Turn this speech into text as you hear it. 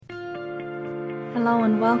Hello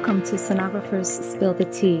and welcome to Sonographers Spill the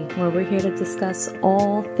Tea, where we're here to discuss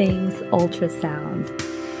all things ultrasound,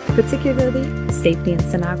 particularly safety in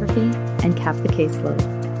sonography and cap the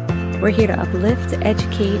caseload. We're here to uplift,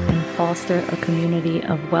 educate, and foster a community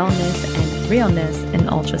of wellness and realness in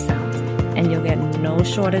ultrasound. And you'll get no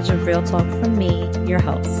shortage of real talk from me, your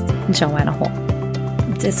host, Joanna Hall.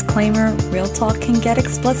 Disclaimer, real talk can get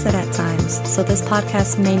explicit at times, so this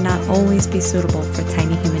podcast may not always be suitable for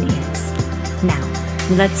tiny human ears. Now,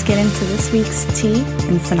 let's get into this week's tea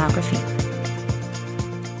in sonography.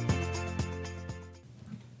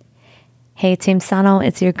 Hey Team Sono,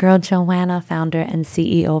 it's your girl Joanna, founder and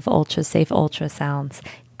CEO of UltraSafe Ultrasounds.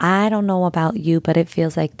 I don't know about you, but it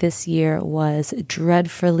feels like this year was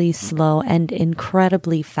dreadfully slow and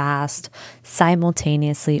incredibly fast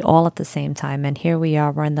simultaneously, all at the same time. And here we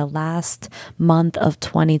are, we're in the last month of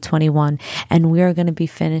 2021, and we are going to be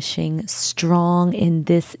finishing strong in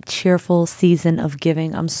this cheerful season of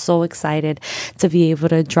giving. I'm so excited to be able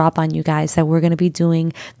to drop on you guys that we're going to be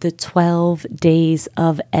doing the 12 days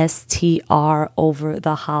of STR over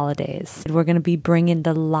the holidays. We're going to be bringing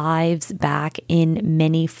the lives back in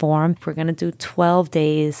many form. We're going to do 12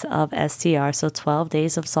 days of STR, so 12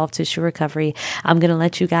 days of soft tissue recovery. I'm going to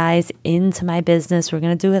let you guys into my business. We're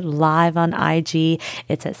going to do it live on IG.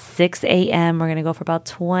 It's at 6 a.m. We're going to go for about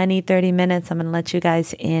 20-30 minutes. I'm going to let you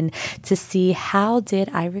guys in to see how did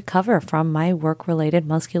I recover from my work-related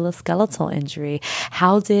musculoskeletal injury?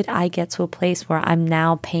 How did I get to a place where I'm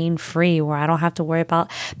now pain-free, where I don't have to worry about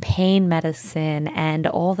pain medicine and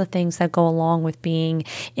all the things that go along with being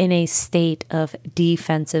in a state of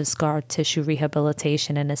defensive scar tissue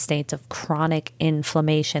rehabilitation, in a state of chronic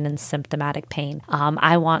inflammation and symptomatic pain.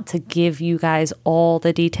 I want to give you guys all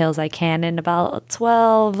the details I can in about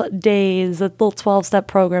 12 days, a little 12-step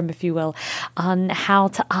program, if you will, on how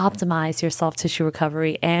to optimize your soft tissue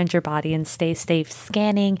recovery and your body and stay safe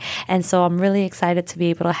scanning. And so I'm really excited to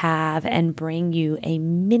be able to have and bring you a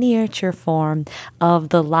miniature form of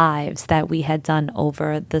the lives that we had done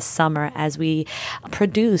over the summer as we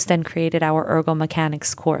produced and created our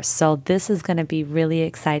ergomechanics course. So this is going to be really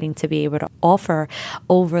exciting to be able to offer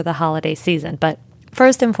over the holiday season. But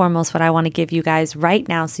first and foremost, what I want to give you guys right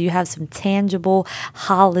now, so you have some tangible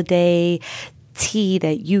holiday tea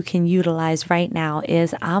that you can utilize right now,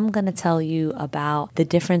 is I'm going to tell you about the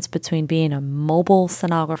difference between being a mobile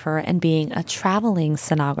sonographer and being a traveling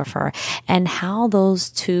sonographer, and how those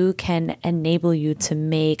two can enable you to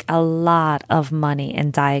make a lot of money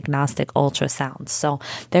in diagnostic ultrasound. So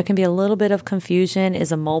there can be a little bit of confusion.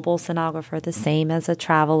 Is a mobile sonographer the same as a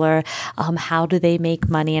traveler? How do they make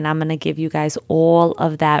money? And I'm going to give you guys all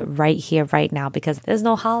of that right here, right now, because there's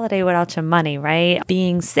no holiday without your money, right?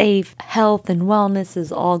 Being safe, health, and wellness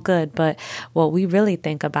is all good, but what we really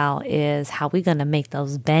think about is how we going to make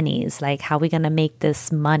those bennies, like how we going to make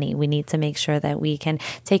this money. We need to make sure that we can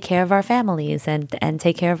take care of our families and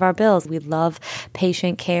take care of our bills. We love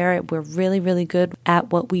patient care. We're really, really good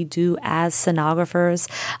at what we do as sonographers,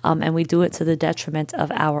 and we do it to the detriment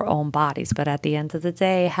of our own bodies. But at the end of the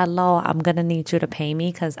day, hello, I'm going to need you to pay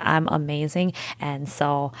me because I'm amazing. And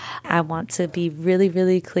so I want to be really,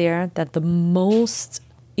 really clear that the most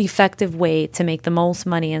effective way to make the most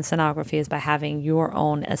money in sonography is by having your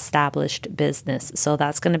own established business. So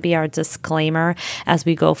that's going to be our disclaimer as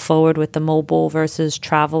we go forward with the mobile versus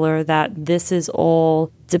traveler, that this is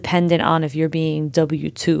all dependent on if you're being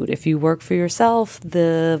W-2'd. If you work for yourself,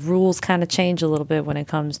 the rules kind of change a little bit when it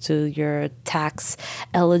comes to your tax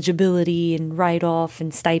eligibility and write-off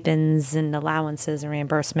and stipends and allowances and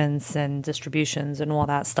reimbursements and distributions and all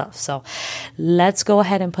that stuff. So let's go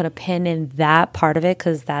ahead and put a pin in that part of it,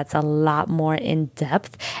 because that's a lot more in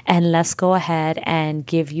depth. And let's go ahead and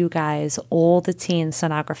give you guys all the tea in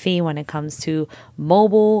sonography when it comes to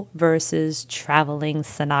mobile versus traveling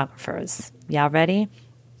sonographers. Y'all ready?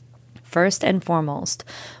 First and foremost,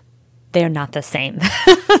 they're not the same.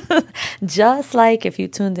 Just like if you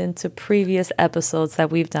tuned into previous episodes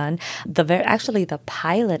that we've done, the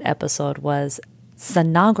pilot episode was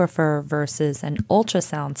sonographer versus an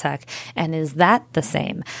ultrasound tech. And is that the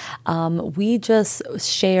same? We just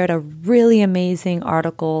shared a really amazing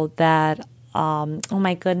article that oh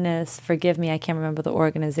my goodness, forgive me, I can't remember the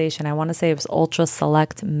organization. I want to say it was Ultra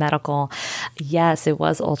Select Medical. Yes, it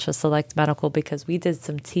was Ultra Select Medical, because we did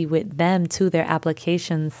some tea with them too, their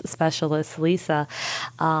applications specialist, Lisa,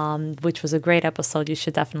 which was a great episode. You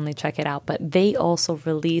should definitely check it out. But they also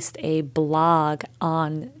released a blog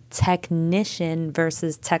on technician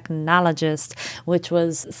versus technologist, which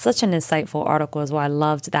was such an insightful article as well. I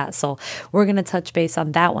loved that. So we're going to touch base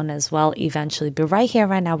on that one as well eventually. But right here,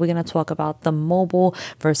 right now, we're going to talk about the mobile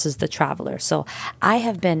versus the traveler. So I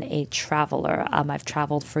have been a traveler. I've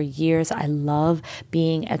traveled for years. I love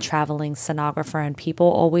being a traveling sonographer, and people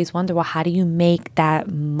always wonder, well, how do you make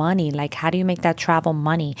that money? Like, how do you make that travel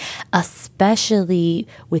money? Especially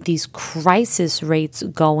with these crisis rates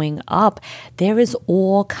going up, there is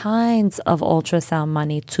all kinds of ultrasound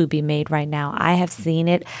money to be made right now. I have seen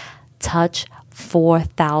it touch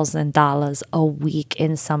 $4,000 a week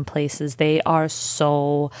in some places. They are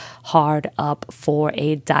so hard up for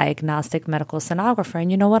a diagnostic medical sonographer.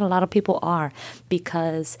 And you know what? A lot of people are,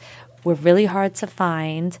 because we're really hard to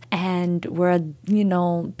find, and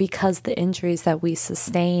because the injuries that we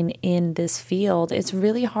sustain in this field, it's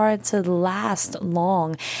really hard to last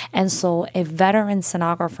long. And so a veteran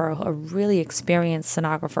sonographer, a really experienced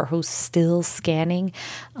sonographer who's still scanning,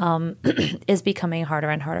 is becoming harder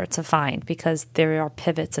and harder to find, because there are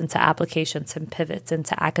pivots into applications and pivots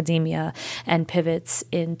into academia and pivots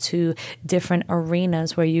into different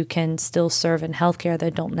arenas where you can still serve in healthcare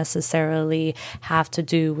that don't necessarily have to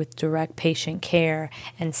do with direct patient care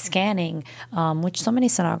and scanning, which so many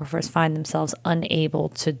sonographers find themselves unable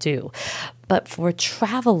to do. But for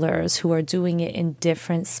travelers who are doing it in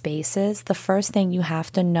different spaces, the first thing you have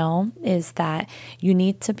to know is that you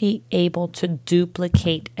need to be able to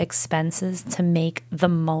duplicate expenses to make the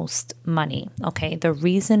most money. Okay, the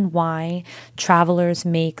reason why travelers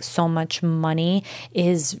make so much money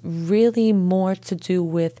is really more to do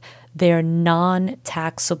with their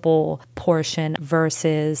non-taxable portion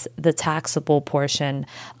versus the taxable portion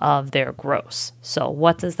of their gross. So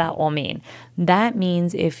what does that all mean? That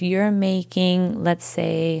means if you're making, let's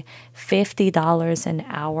say, $50 an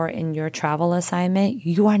hour in your travel assignment,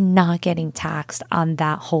 you are not getting taxed on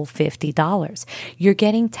that whole $50. You're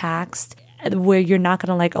getting taxed where you're not going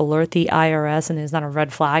to like alert the IRS and there's not a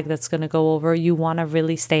red flag that's going to go over. You want to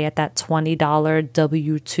really stay at that $20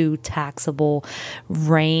 W-2 taxable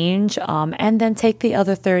range, and then take the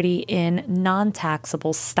other 30 in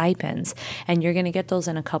non-taxable stipends. And you're going to get those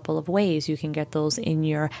in a couple of ways. You can get those in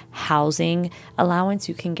your housing allowance.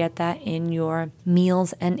 You can get that in your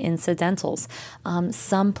meals and incidentals.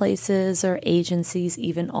 Some places or agencies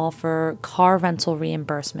even offer car rental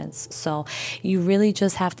reimbursements. So you really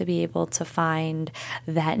just have to be able to find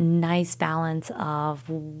that nice balance of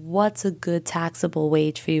what's a good taxable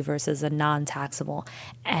wage for you versus a non-taxable.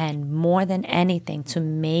 And more than anything, to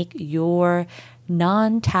make your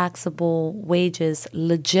non-taxable wages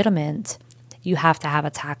legitimate, you have to have a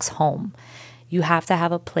tax home. You have to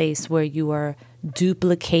have a place where you are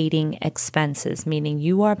duplicating expenses, meaning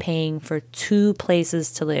you are paying for two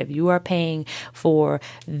places to live. You are paying for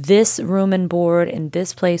this room and board in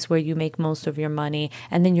this place where you make most of your money,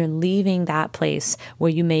 and then you're leaving that place where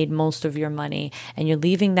you made most of your money, and you're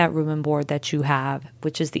leaving that room and board that you have,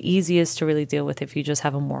 which is the easiest to really deal with if you just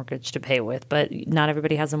have a mortgage to pay with. But not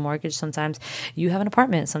everybody has a mortgage. Sometimes you have an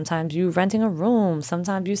apartment. Sometimes you're renting a room.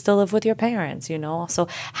 Sometimes you still live with your parents, So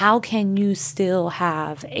how can you still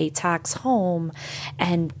have a tax home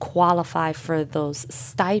and qualify for those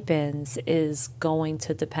stipends is going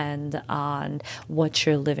to depend on what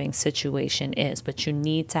your living situation is. But you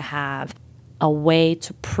need to have a way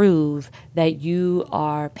to prove that you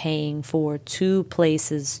are paying for two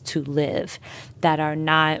places to live that are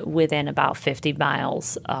not within about 50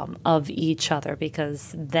 miles of each other,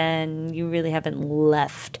 because then you really haven't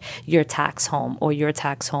left your tax home or your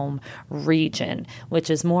tax home region, which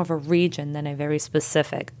is more of a region than a very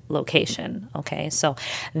specific location. Okay, so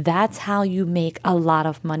that's how you make a lot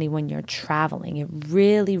of money when you're traveling. It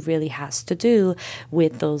really, really has to do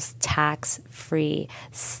with those tax-free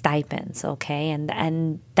stipends. Okay,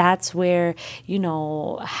 and that's where,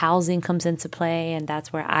 housing comes into play, and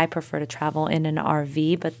that's where I prefer to travel in an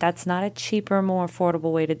RV, but that's not a cheaper, more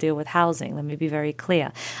affordable way to deal with housing. Let me be very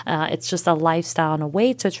clear. It's just a lifestyle and a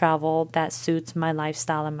way to travel that suits my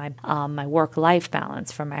lifestyle and my work-life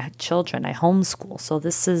balance for my children. I homeschool, so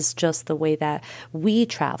this is just the way that we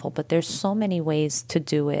travel, but there's so many ways to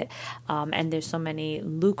do it, and there's so many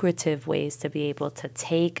lucrative ways to be able to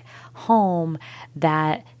take home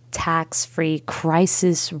that tax-free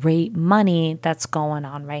crisis rate money that's going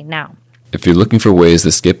on right now. If you're looking for ways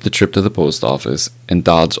to skip the trip to the post office and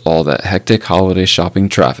dodge all that hectic holiday shopping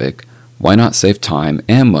traffic, why not save time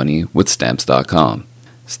and money with Stamps.com?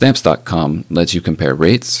 Stamps.com lets you compare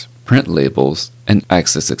rates, print labels, and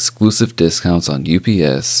access exclusive discounts on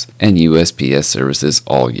UPS and USPS services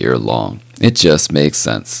all year long. It just makes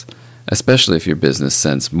sense, especially if your business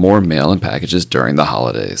sends more mail and packages during the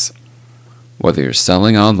holidays. Whether you're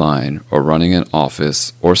selling online or running an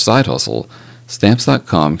office or side hustle,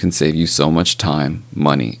 Stamps.com can save you so much time,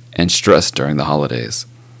 money, and stress during the holidays.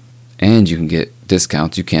 And you can get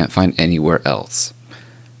discounts you can't find anywhere else.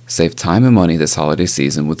 Save time and money this holiday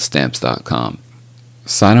season with Stamps.com.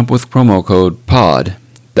 Sign up with promo code POD,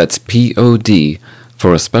 that's P-O-D,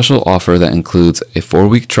 for a special offer that includes a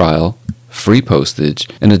 4-week trial, free postage,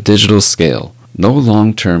 and a digital scale. No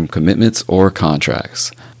long-term commitments or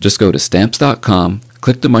contracts. Just go to Stamps.com,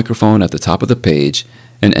 click the microphone at the top of the page,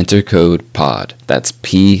 and enter code POD. That's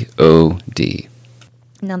P-O-D.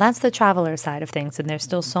 Now that's the traveler side of things, and there's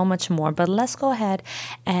still so much more, but let's go ahead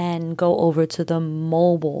and go over to the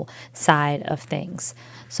mobile side of things.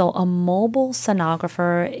 So a mobile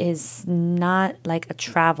sonographer is not like a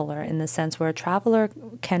traveler in the sense where a traveler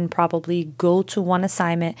can probably go to one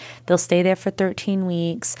assignment, they'll stay there for 13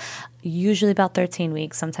 weeks, usually about 13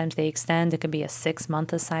 weeks. Sometimes they extend. It could be a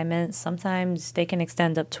 6-month assignment. Sometimes they can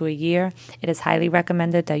extend up to a year. It is highly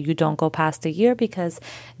recommended that you don't go past a year because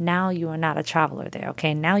now you are not a traveler there,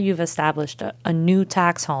 okay? Now you've established a new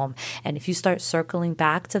tax home. And if you start circling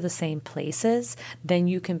back to the same places, then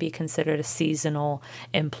you can be considered a seasonal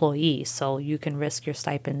employee. So you can risk your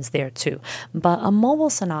stipends there too. But a mobile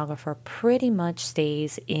sonographer pretty much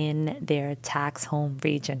stays in their tax home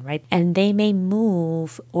region, right? And they may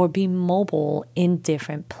move or be mobile in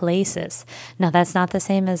different places. Now, that's not the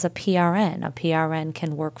same as a PRN. A PRN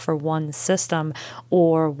can work for one system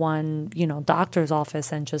or one, doctor's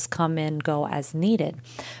office and just come in, go as needed.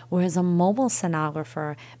 Whereas a mobile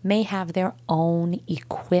sonographer may have their own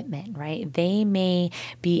equipment, right? They may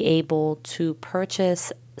be able to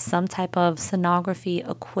purchase some type of sonography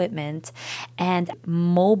equipment and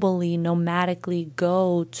mobily, nomadically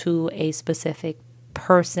go to a specific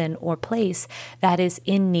person or place that is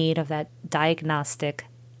in need of that diagnostic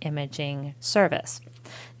imaging service.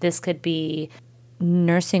 This could be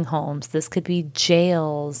nursing homes, this could be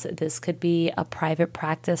jails, this could be a private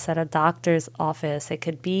practice at a doctor's office, it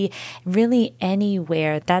could be really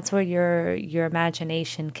anywhere. That's where your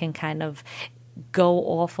imagination can kind of go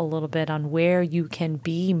off a little bit on where you can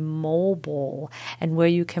be mobile and where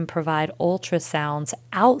you can provide ultrasounds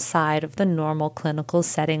outside of the normal clinical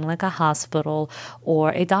setting like a hospital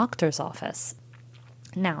or a doctor's office.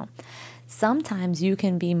 Now, sometimes you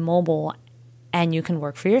can be mobile and you can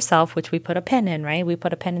work for yourself, which we put a pin in, right? We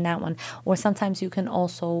put a pin in that one. Or sometimes you can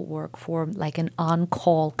also work for like an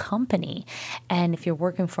on-call company. And if you're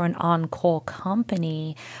working for an on-call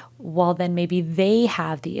company, well, then maybe they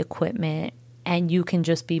have the equipment and you can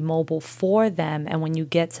just be mobile for them. And when you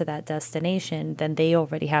get to that destination, then they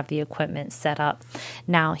already have the equipment set up.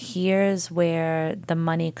 Now, here's where the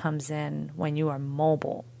money comes in when you are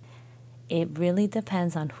mobile. It really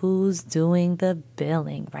depends on who's doing the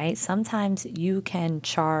billing, right? Sometimes you can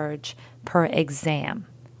charge per exam,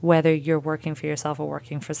 whether you're working for yourself or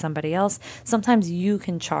working for somebody else. Sometimes you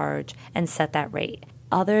can charge and set that rate.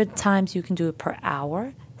 Other times you can do it per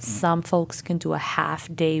hour. Some folks can do a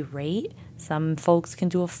half-day rate. Some folks can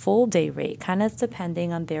do a full day rate, kind of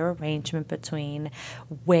depending on their arrangement between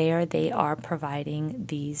where they are providing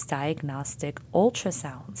these diagnostic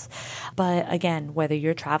ultrasounds. But again, whether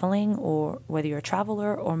you're traveling or whether you're a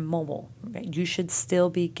traveler or mobile, right, you should still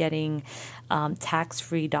be getting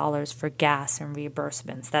tax-free dollars for gas and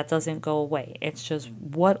reimbursements. That doesn't go away. It's just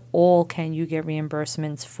what all can you get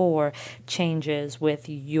reimbursements for changes with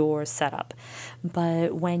your setup.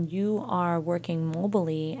 But when you are working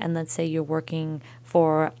mobily, and let's say you're working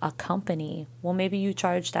for a company, well, maybe you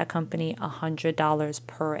charge that company $100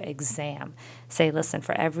 per exam. Say, listen,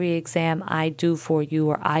 for every exam I do for you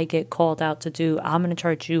or I get called out to do, I'm going to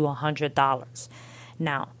charge you $100.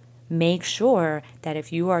 Now, make sure that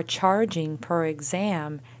if you are charging per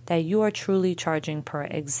exam, that you are truly charging per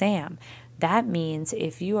exam. That means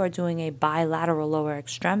if you are doing a bilateral lower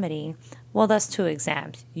extremity, well, that's 2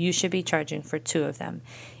 exams. You should be charging for 2 of them.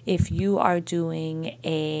 If you are doing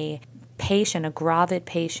a patient, a gravid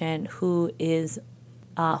patient who is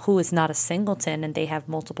not a singleton and they have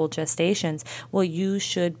multiple gestations, well, you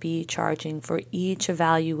should be charging for each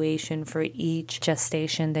evaluation for each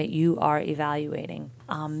gestation that you are evaluating.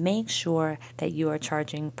 Make sure that you are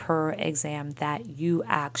charging per exam that you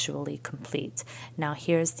actually complete. Now,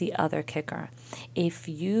 here's the other kicker. If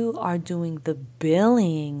you are doing the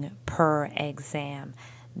billing per exam,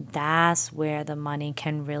 that's where the money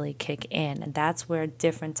can really kick in. And that's where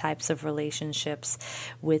different types of relationships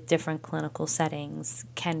with different clinical settings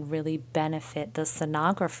can really benefit the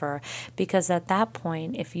sonographer. Because at that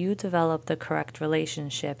point, if you develop the correct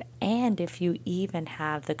relationship and if you even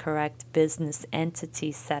have the correct business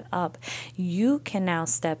entity set up, you can now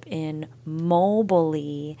step in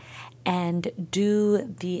mobily and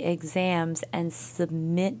do the exams and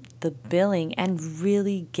submit the billing and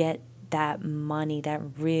really get that money, that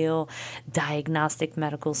real diagnostic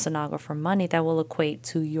medical sonographer money that will equate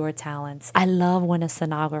to your talents. I love when a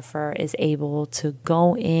sonographer is able to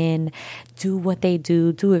go in, do what they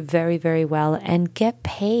do it very, very well, and get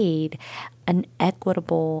paid an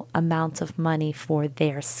equitable amount of money for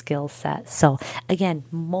their skill set. So again,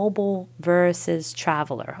 mobile versus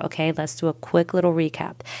traveler. Okay, let's do a quick little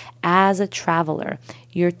recap. As a traveler,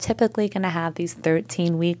 you're typically going to have these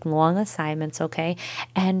 13-week long assignments, okay?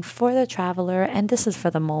 And for the traveler, and this is for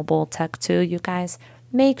the mobile tech too, you guys,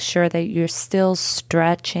 make sure that you're still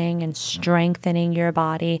stretching and strengthening your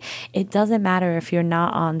body. It doesn't matter if you're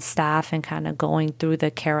not on staff and kind of going through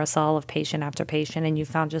the carousel of patient after patient and you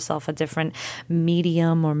found yourself a different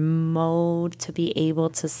medium or mode to be able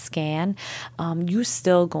to scan. You're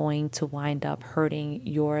still going to wind up hurting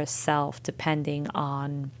yourself depending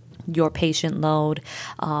on your patient load,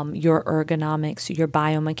 your ergonomics, your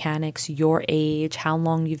biomechanics, your age, how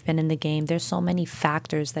long you've been in the game. There's so many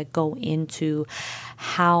factors that go into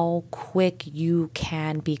how quick you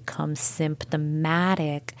can become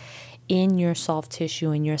symptomatic in your soft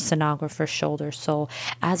tissue in your sonographer's shoulder. So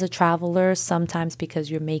as a traveler, sometimes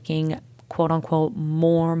because you're making quote unquote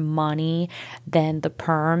more money than the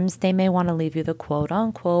perms, they may want to leave you the quote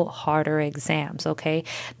unquote harder exams. Okay,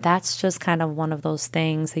 that's just kind of one of those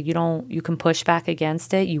things that you can push back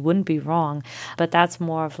against it. You wouldn't be wrong, but that's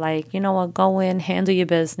more of like, you know what, go in, handle your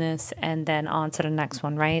business, and then on to the next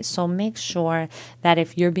one, right? So make sure that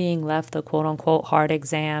if you're being left the quote unquote hard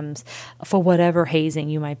exams for whatever hazing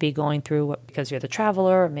you might be going through because you're the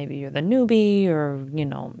traveler, or maybe you're the newbie, or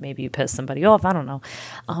maybe you pissed somebody off, I don't know,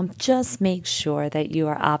 just make sure that you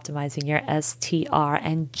are optimizing your STR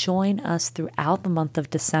and join us throughout the month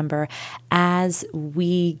of December as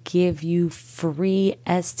we give you free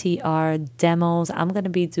STR demos. I'm going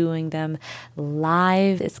to be doing them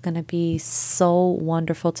live. It's going to be so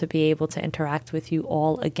wonderful to be able to interact with you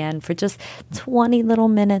all again for just 20 little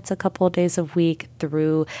minutes, a couple of days a week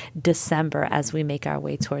through December as we make our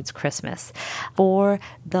way towards Christmas. For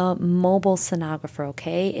the mobile sonographer,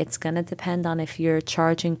 okay, it's going to depend on if you're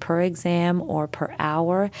charging per exam or per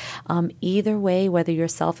hour. Either way, whether you're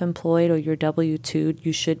self-employed or you're W-2,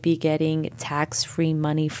 you should be getting tax-free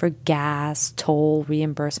money for gas, toll,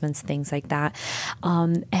 reimbursements, things like that.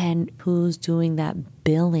 And who's doing that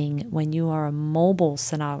billing when you are a mobile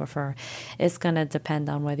sonographer? It's going to depend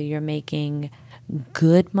on whether you're making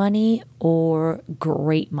good money or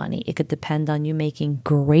great money. It could depend on you making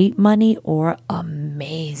great money or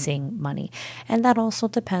amazing money. And that also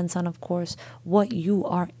depends on, of course, what you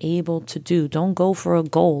are able to do. Don't go for a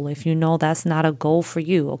goal if you know that's not a goal for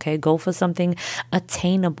you, okay? Go for something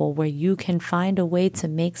attainable where you can find a way to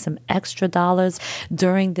make some extra dollars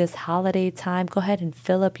during this holiday time. Go ahead and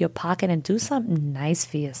fill up your pocket and do something nice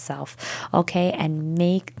for yourself, okay? And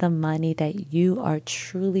make the money that you are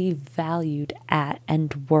truly valued at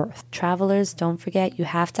and worth. Travelers, don't forget, you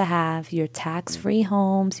have to have your tax-free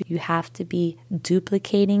homes. You have to be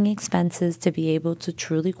duplicating expenses to be able to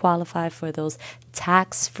truly qualify for those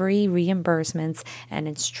tax-free reimbursements. And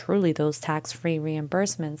it's truly those tax-free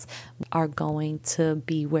reimbursements are going to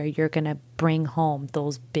be where you're going to bring home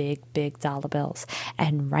those big, big dollar bills.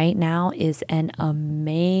 And right now is an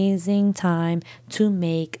amazing time to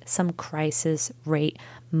make some crisis rate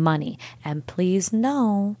money. And please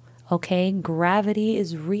know, okay, gravity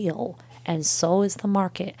is real, and so is the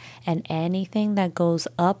market. And anything that goes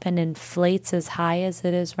up and inflates as high as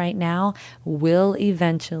it is right now will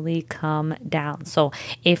eventually come down. So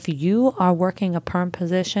if you are working a perm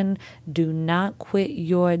position, do not quit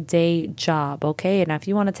your day job, okay? And if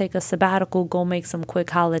you want to take a sabbatical, go make some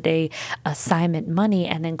quick holiday assignment money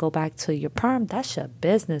and then go back to your perm, that's your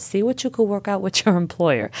business. See what you could work out with your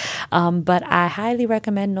employer. But I highly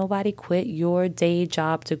recommend nobody quit your day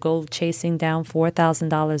job to go chasing down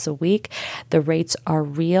 $4,000 a week. The rates are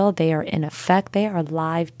real. They are in effect. They are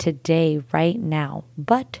live today, right now.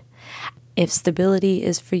 But if stability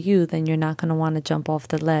is for you, then you're not going to want to jump off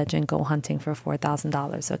the ledge and go hunting for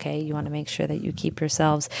 $4,000, okay? You want to make sure that you keep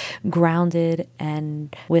yourselves grounded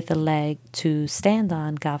and with a leg to stand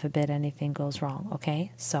on, God forbid anything goes wrong,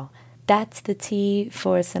 okay? So that's the tea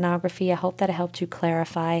for sonography. I hope that it helped you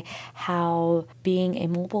clarify how being a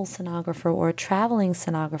mobile sonographer or a traveling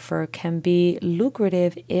sonographer can be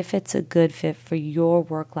lucrative if it's a good fit for your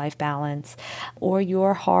work-life balance or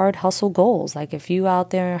your hard hustle goals. Like if you out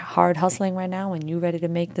there hard hustling right now and you ready to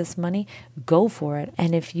make this money, go for it.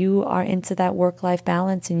 And if you are into that work-life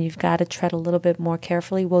balance and you've got to tread a little bit more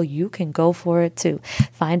carefully, well, you can go for it too.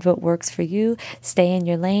 Find what works for you, stay in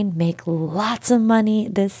your lane, make lots of money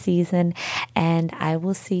this season, and I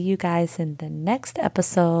will see you guys in the next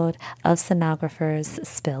episode of Sonographers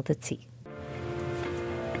Spill the Tea.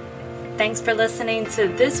 Thanks for listening to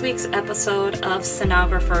this week's episode of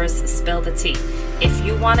Sonographers Spill the Tea. If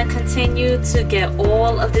you want to continue to get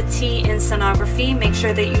all of the tea in sonography, make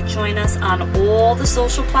sure that you join us on all the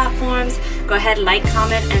social platforms. Go ahead, like,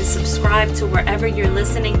 comment, and subscribe to wherever you're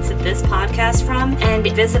listening to this podcast from. And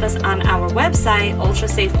visit us on our website,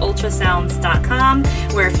 ultrasafeultrasounds.com,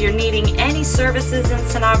 where if you're needing any services in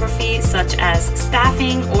sonography, such as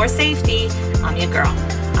staffing or safety, I'm your girl.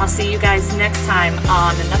 I'll see you guys next time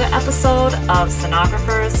on another episode of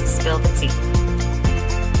Sonographers Spill the Tea.